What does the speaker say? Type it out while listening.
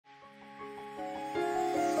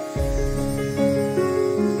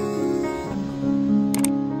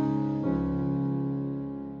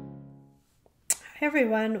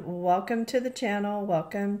everyone, welcome to the channel.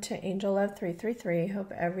 Welcome to Angel Love 333.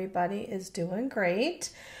 Hope everybody is doing great.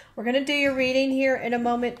 We're going to do your reading here in a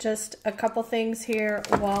moment. Just a couple things here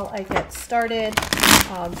while I get started.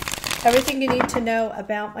 Everything you need to know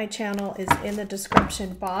about my channel is in the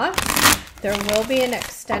description box. There will be an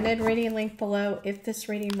extended reading link below. If this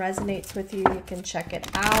reading resonates with you, you can check it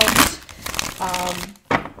out.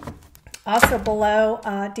 Also below,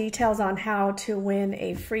 details on how to win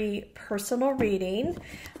a free personal reading.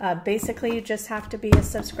 Basically, you just have to be a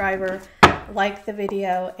subscriber, like the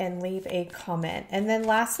video, and leave a comment. And then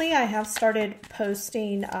lastly, I have started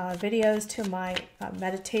posting videos to my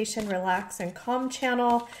meditation, relax, and calm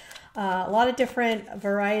channel. A lot of different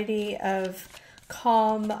variety of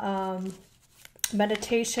calm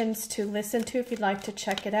meditations to listen to. If you'd like to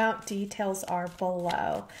check it out, details are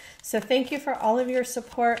below. So thank you for all of your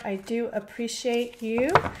support. I do appreciate you.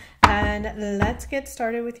 And let's get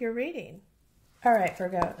started with your reading. All right,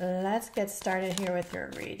 Virgo, let's get started here with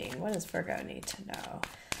your reading. What does Virgo need to know?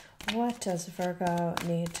 What does Virgo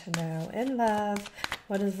need to know in love?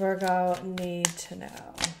 What does Virgo need to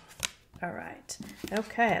know? All right.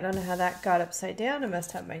 Okay, I don't know how that got upside down. I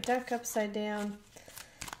must have my deck upside down.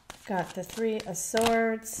 Got the Three of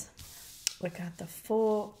Swords. We got the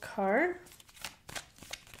Fool card.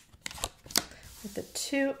 With the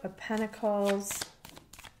Two of Pentacles.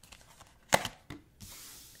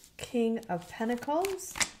 King of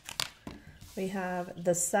Pentacles. We have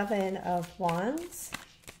the Seven of Wands.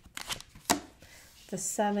 The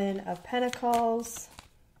Seven of Pentacles.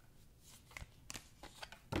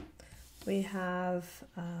 We have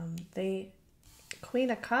the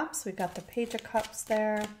Queen of Cups. We've got the Page of Cups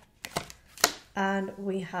there. And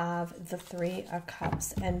we have the Three of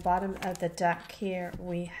Cups. And bottom of the deck here,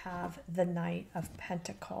 we have the Knight of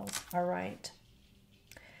Pentacles. All right.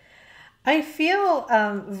 I feel,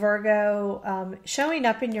 Virgo, showing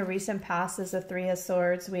up in your recent past is the Three of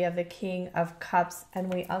Swords. We have the King of Cups.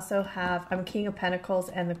 And we also have King of Pentacles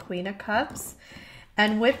and the Queen of Cups.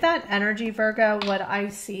 And with that energy, Virgo, what I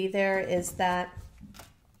see there is that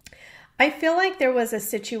I feel like there was a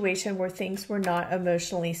situation where things were not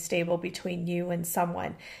emotionally stable between you and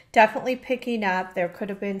someone. Definitely picking up. There could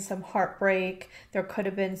have been some heartbreak. There could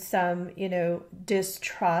have been some,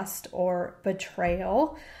 distrust or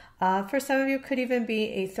betrayal. For some of you, it could even be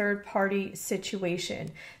a third-party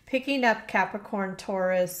situation. Picking up Capricorn,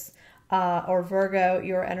 Taurus, or Virgo,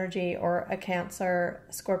 your energy, or a Cancer,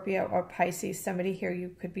 Scorpio, or Pisces, somebody here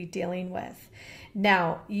you could be dealing with.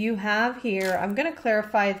 Now, you have here, I'm going to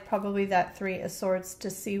clarify probably that Three of Swords to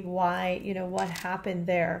see why, what happened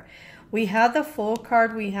there. We have the Fool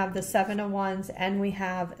card, we have the Seven of Wands, and we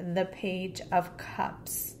have the Page of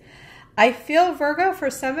Cups. I feel, Virgo, for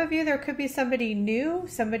some of you, there could be somebody new,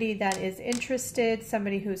 somebody that is interested,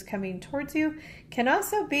 somebody who's coming towards you. Can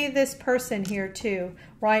also be this person here too,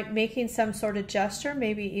 right? Making some sort of gesture,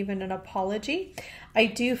 maybe even an apology. I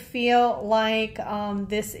do feel like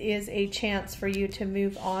this is a chance for you to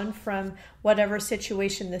move on from whatever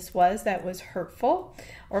situation this was that was hurtful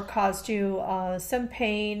or caused you some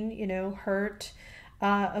pain, hurt.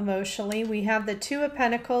 Emotionally. We have the Two of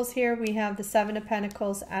Pentacles here, we have the Seven of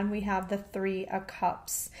Pentacles, and we have the Three of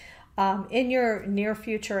Cups in your near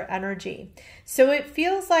future energy. So it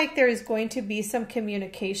feels like there is going to be some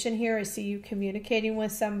communication here. I see you communicating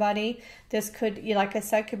with somebody. This could, like I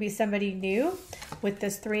said, could be somebody new with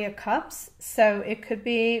this Three of Cups. So it could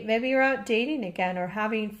be maybe you're out dating again or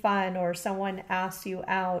having fun, or someone asks you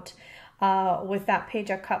out. With that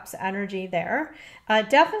Page of Cups energy there.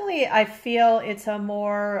 Definitely, I feel it's a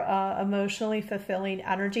more emotionally fulfilling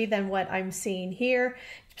energy than what I'm seeing here.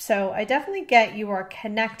 So I definitely get you are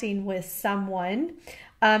connecting with someone.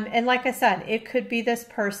 And like I said, it could be this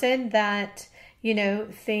person that,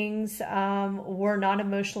 things were not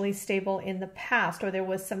emotionally stable in the past, or there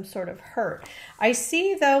was some sort of hurt. I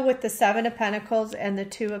see, though, with the Seven of Pentacles and the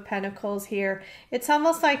Two of Pentacles here, it's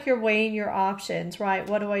almost like you're weighing your options, right?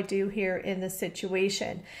 What do I do here in this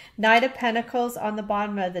situation? Knight of Pentacles on the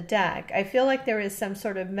bottom of the deck. I feel like there is some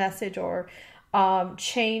sort of message or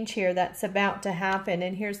change here that's about to happen.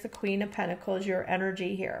 And here's the Queen of Pentacles, your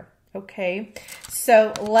energy here. Okay,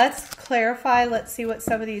 so let's clarify. Let's see what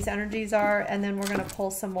some of these energies are, and then we're going to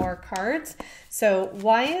pull some more cards. So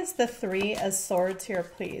why is the Three of Swords here,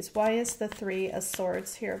 please? Why is the Three of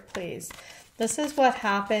Swords here, please? This is what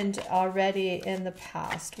happened already in the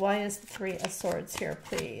past. Why is the Three of Swords here,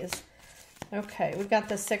 please? Okay, we've got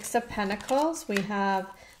the Six of Pentacles. We have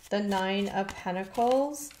the Nine of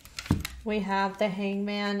Pentacles. We have the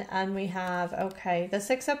Hangman, and we have, okay, the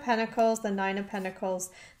Six of Pentacles, the Nine of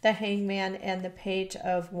Pentacles, the Hangman, and the Page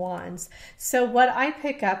of Wands. So what I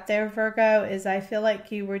pick up there, Virgo, is I feel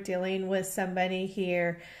like you were dealing with somebody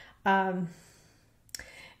here. You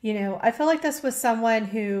know, I feel like this was someone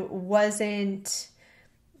who wasn't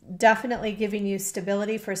definitely giving you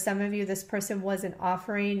stability. For some of you, this person wasn't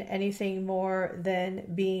offering anything more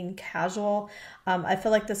than being casual. I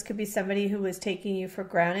feel like this could be somebody who was taking you for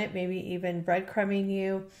granted, maybe even breadcrumbing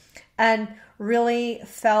you, and really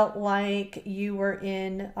felt like you were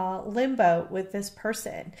in limbo with this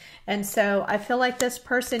person. And so I feel like this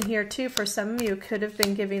person here too, for some of you, could have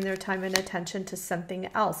been giving their time and attention to something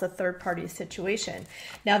else, a third-party situation.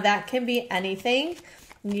 Now that can be anything.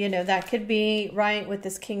 You know, that could be, right, with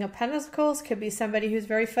this King of Pentacles, could be somebody who's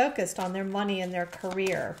very focused on their money and their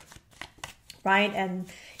career, right? And,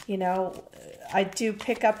 you know, I do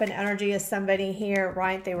pick up an energy of somebody here,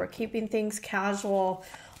 right? They were keeping things casual,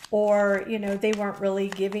 or, you know, they weren't really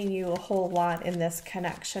giving you a whole lot in this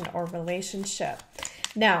connection or relationship.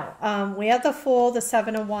 Now, we have the Fool, the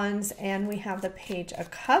Seven of Wands, and we have the Page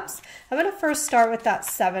of Cups. I'm going to first start with that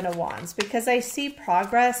Seven of Wands because I see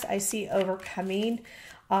progress. I see overcoming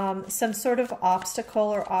some sort of obstacle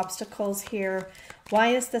or obstacles here. Why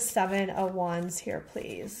is the Seven of Wands here,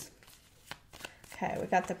 please? Okay, we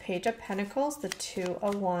got the Page of Pentacles, the Two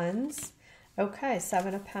of Wands. Okay,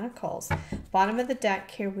 Seven of Pentacles. Bottom of the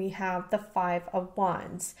deck here we have the Five of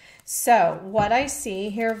Wands. So what I see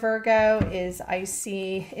here, Virgo, is I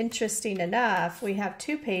see, interesting enough, we have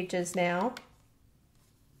two pages now.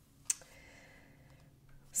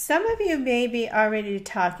 Some of you may be already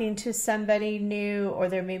talking to somebody new, or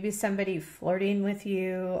there may be somebody flirting with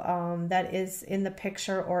you that is in the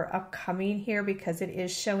picture or upcoming here, because it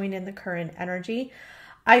is showing in the current energy.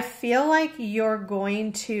 I feel like you're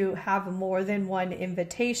going to have more than one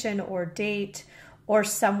invitation or date or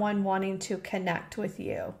someone wanting to connect with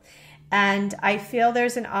you. And I feel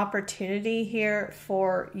there's an opportunity here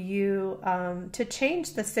for you to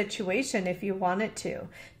change the situation if you wanted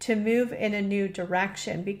to move in a new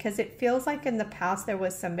direction, because it feels like in the past there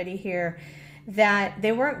was somebody here that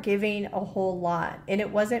they weren't giving a whole lot and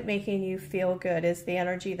it wasn't making you feel good, is the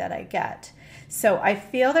energy that I get. So I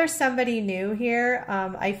feel there's somebody new here.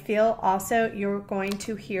 I feel also you're going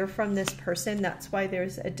to hear from this person. That's why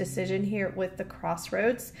there's a decision here with the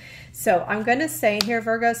crossroads. So I'm going to say here,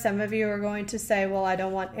 Virgo, some of you are going to say, well, I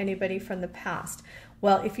don't want anybody from the past.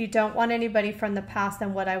 Well, if you don't want anybody from the past,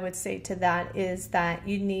 then what I would say to that is that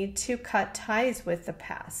you need to cut ties with the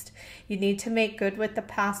past. You need to make good with the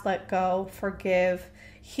past, let go, forgive,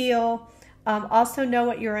 heal. Also know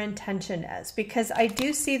what your intention is, because I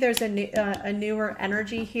do see there's a newer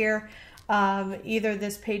energy here, either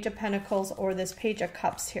this Page of Pentacles or this Page of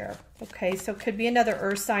Cups here. Okay, so it could be another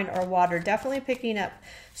earth sign or water. Definitely picking up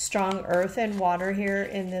strong earth and water here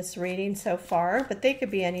in this reading so far, but they could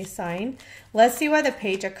be any sign. Let's see why the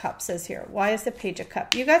Page of Cups is here. Why is the Page of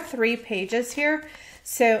Cups? You got three pages here.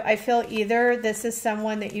 So I feel either this is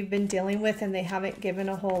someone that you've been dealing with and they haven't given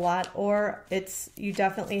a whole lot, or it's you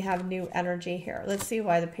definitely have new energy here. Let's see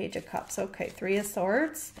why the Page of Cups. Okay, Three of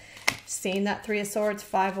Swords. Seeing that Three of Swords,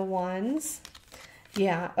 Five of Wands.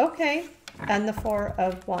 Yeah, okay. And the Four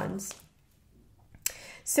of Wands.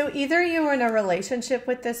 So either you were in a relationship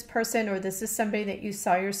with this person, or this is somebody that you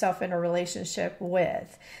saw yourself in a relationship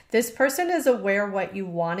with. This person is aware what you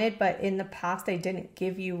wanted, but in the past they didn't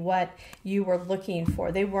give you what you were looking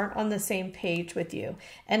for. They weren't on the same page with you.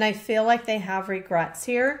 And I feel like they have regrets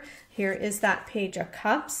here. Here is that Page of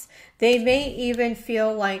Cups. They may even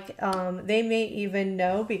feel like, they may even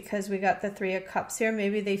know, because we got the Three of Cups here,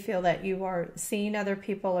 maybe they feel that you are seeing other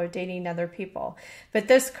people or dating other people. But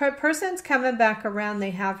this person's coming back around.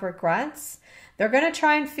 They have regrets. They're going to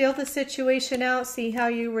try and feel the situation out, see how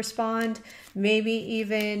you respond, maybe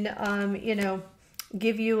even, you know,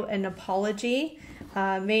 give you an apology.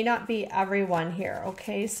 May not be everyone here.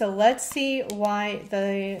 Okay, so let's see why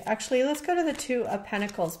actually let's go to the Two of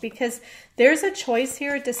Pentacles, because there's a choice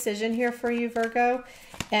here, a decision here for you, Virgo,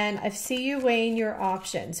 and I see you weighing your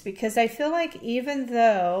options, because I feel like even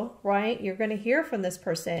though, right, you're going to hear from this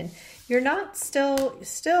person, you're not still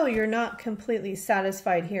you're not completely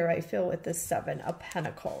satisfied here, I feel, with this Seven of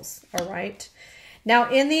Pentacles. All right.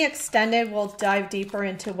 Now, in the extended, we'll dive deeper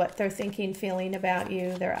into what they're thinking, feeling about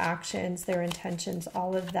you, their actions, their intentions,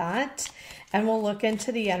 all of that. And we'll look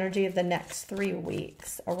into the energy of the next 3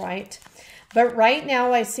 weeks, all right? But right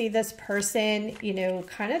now, I see this person, you know,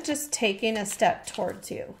 kind of just taking a step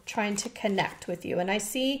towards you, trying to connect with you. And I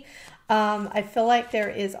see, I feel like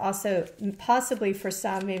there is also, possibly for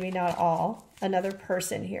some, maybe not all, another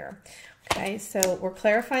person here. Okay, so we're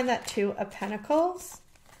clarifying that Two of Pentacles.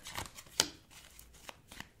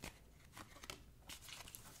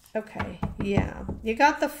 Okay, yeah, you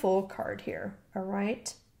got the Fool card here, all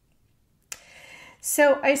right?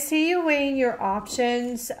 So I see you weighing your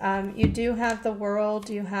options. You do have the World,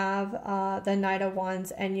 you have the Knight of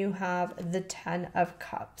Wands, and you have the Ten of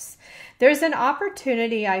Cups. There's an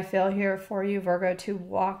opportunity, I feel, here for you, Virgo, to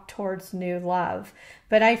walk towards new love.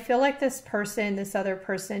 But I feel like this person, this other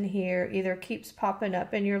person here, either keeps popping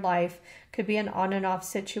up in your life, could be an on and off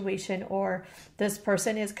situation, or this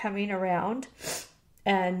person is coming around.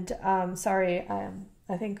 And sorry,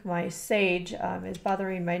 I think my sage is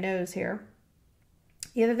bothering my nose here.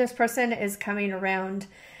 Either this person is coming around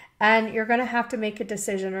and you're going to have to make a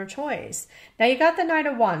decision or choice. Now you got the Knight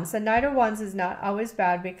of Wands. The Knight of Wands is not always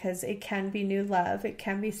bad because it can be new love. It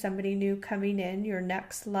can be somebody new coming in, your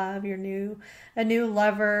next love, a new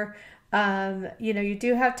lover. You know, you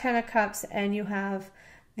do have Ten of Cups and you have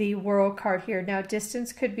the World card here. Now,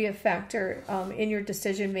 distance could be a factor in your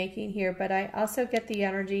decision making here, but I also get the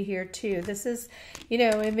energy here too. This is, you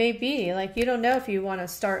know, it may be like you don't know if you want to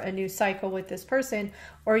start a new cycle with this person,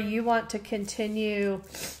 or you want to continue,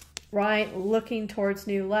 right, looking towards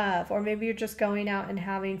new love, or maybe you're just going out and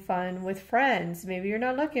having fun with friends. Maybe you're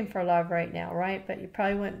not looking for love right now, right? But you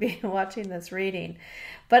probably wouldn't be watching this reading.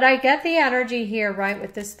 But I get the energy here, right,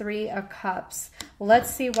 with this Three of Cups. Let's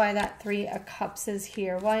see why that Three of Cups is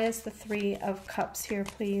here. Why is the Three of Cups here,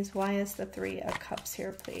 please? Why is the Three of Cups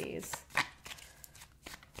here, please?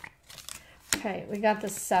 Okay, we got the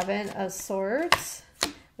Seven of Swords.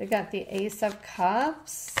 We got the Ace of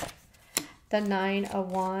Cups, the Nine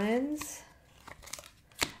of Wands,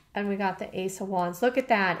 and we got the Ace of Wands. Look at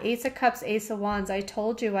that. Ace of Cups, Ace of Wands. I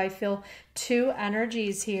told you I feel two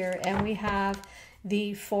energies here, and we have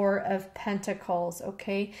the Four of Pentacles,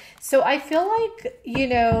 okay? So I feel like, you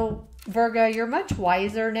know, Virgo, you're much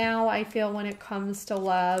wiser now, I feel, when it comes to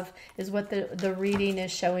love, is what the reading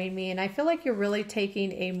is showing me. And I feel like you're really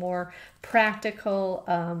taking a more practical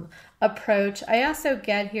approach. I also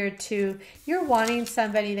get here too, you're wanting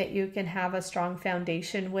somebody that you can have a strong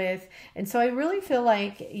foundation with. And so I really feel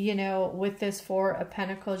like, you know, with this Four of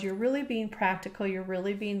Pentacles, you're really being practical. You're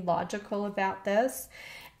really being logical about this.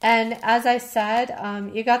 And as I said,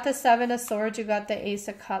 you got the Seven of Swords, you got the Ace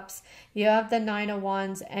of Cups, you have the Nine of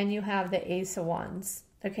Wands, and you have the Ace of Wands.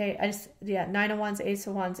 Okay, yeah, Nine of Wands, Ace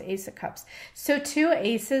of Wands, Ace of Cups. So two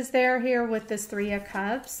aces there here with this Three of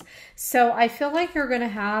Cups. So I feel like you're going to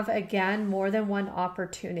have, again, more than one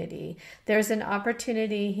opportunity. There's an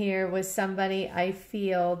opportunity here with somebody, I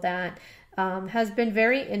feel, that has been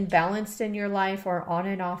very imbalanced in your life, or on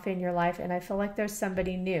and off in your life, and I feel like there's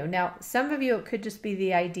somebody new. Now, some of you, it could just be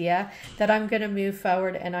the idea that I'm going to move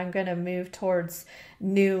forward and I'm going to move towards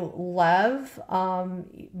new love,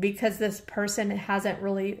 because this person hasn't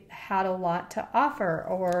really had a lot to offer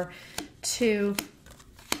or to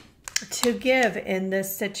give in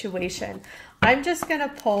this situation. I'm just going to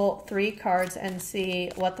pull 3 cards and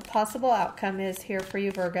see what the possible outcome is here for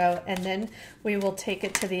you, Virgo, and then we will take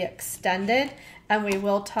it to the extended, and we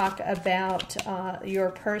will talk about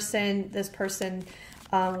your person, this person,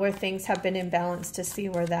 where things have been imbalanced, to see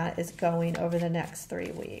where that is going over the next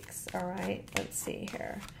 3 weeks. All right, let's see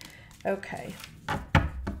here. Okay.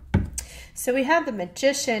 So we have the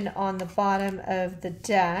Magician on the bottom of the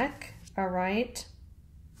deck. All right.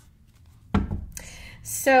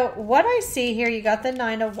 So what I see here, you got the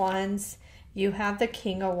Nine of Wands, you have the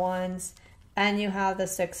King of Wands, and you have the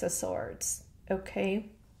Six of Swords, okay?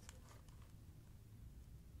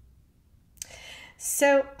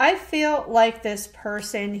 So I feel like this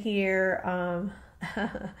person here,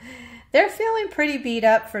 they're feeling pretty beat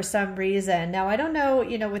up for some reason. Now, I don't know,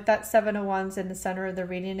 you know, with that Seven of Wands in the center of the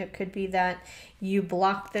reading, it could be that you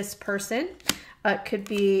blocked this person. It could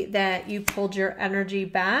be that you pulled your energy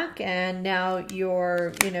back and now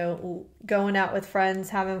you're, you know, going out with friends,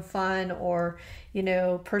 having fun, or, you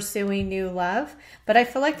know, pursuing new love. But I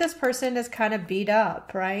feel like this person is kind of beat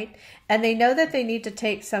up, right? And they know that they need to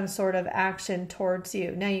take some sort of action towards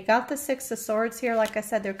you. Now, you got the Six of Swords here. Like I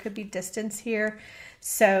said, there could be distance here.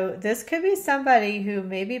 So this could be somebody who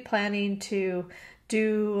may be planning to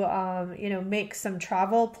do, you know, make some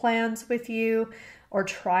travel plans with you, or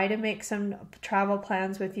try to make some travel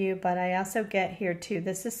plans with you. But I also get here too,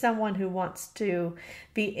 this is someone who wants to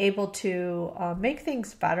be able to make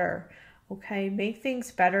things better, okay? Make things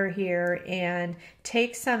better here and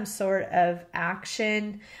take some sort of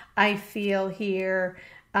action, I feel here.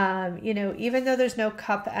 You know, even though there's no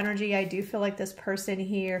cup energy, I do feel like this person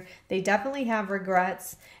here, they definitely have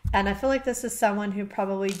regrets. And I feel like this is someone who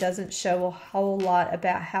probably doesn't show a whole lot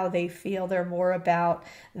about how they feel. They're more about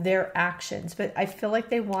their actions. But I feel like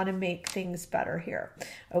they want to make things better here.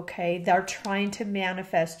 Okay, they're trying to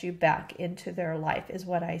manifest you back into their life is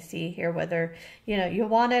what I see here, whether, you know, you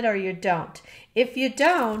want it or you don't. If you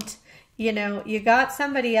don't, you know, you got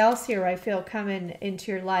somebody else here, I feel, coming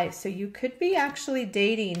into your life. So you could be actually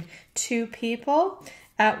dating two people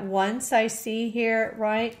at once, I see here,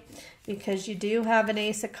 right? Because you do have an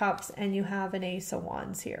Ace of Cups and you have an Ace of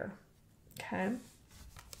Wands here. Okay.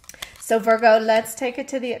 So Virgo, let's take it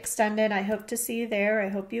to the extended. I hope to see you there. I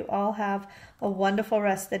hope you all have a wonderful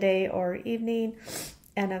rest of the day or evening.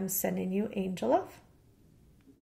 And I'm sending you angel love.